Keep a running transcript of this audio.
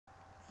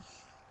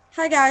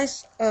Hi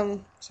guys.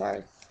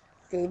 Sorry,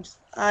 boobs.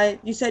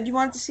 You said you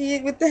wanted to see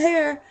it with the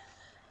hair.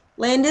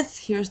 Landith,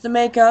 here's the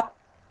makeup.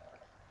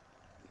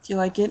 Do you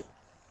like it?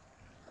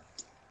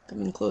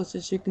 Come in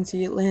closer so you can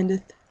see it,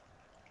 Landith.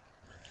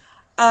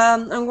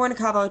 I'm going to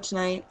Cabo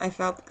tonight. I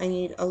felt I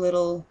need a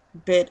little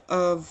bit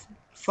of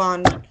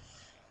fun,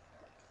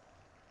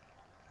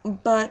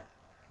 but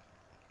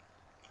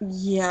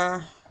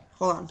yeah.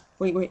 Hold on.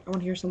 Wait. I want to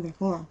hear something.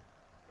 Hold on.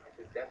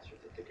 Death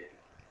certificate.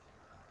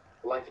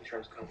 Life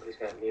insurance company's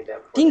gonna need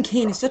that. Dean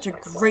Cain is such a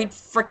great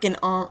freaking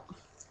I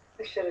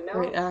should have known.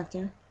 great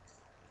actor.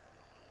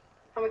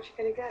 How much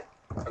you gonna get?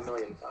 $1.5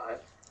 million.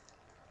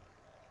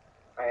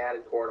 I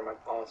added Core to my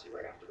policy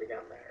right after we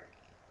got married.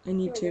 I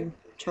need to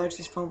charge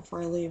this phone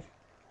before I leave.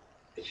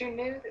 But you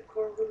knew that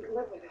Cora wouldn't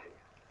live without you.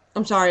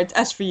 I'm sorry. It's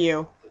S for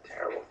you. It's a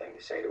terrible thing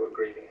to say to a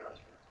grieving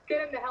husband.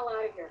 Get him the hell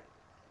out of here.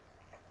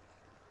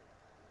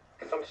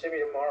 Come see me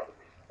tomorrow.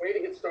 We need to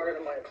get started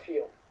on my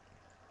appeal.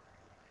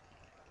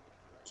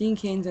 Dean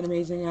Cain's an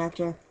amazing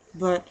actor,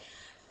 but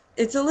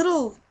it's a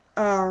little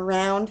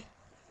round,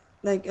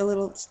 like a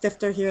little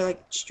stifter here,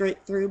 like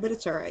straight through, but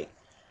it's alright.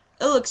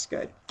 It looks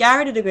good.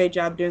 Gary did a great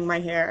job doing my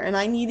hair, and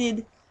I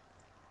needed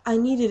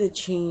a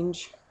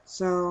change.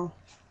 So,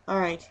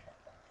 alright.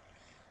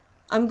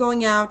 I'm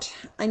going out.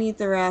 I need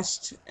the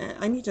rest.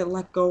 I need to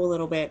let go a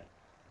little bit.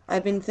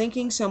 I've been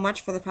thinking so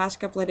much for the past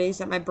couple of days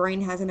that my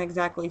brain hasn't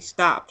exactly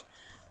stopped.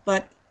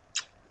 But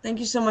thank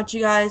you so much, you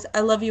guys.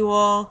 I love you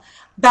all.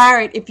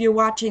 Barrett, if you're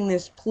watching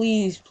this,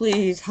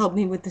 please help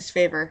me with this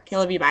favor. Okay,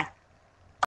 love you. Bye.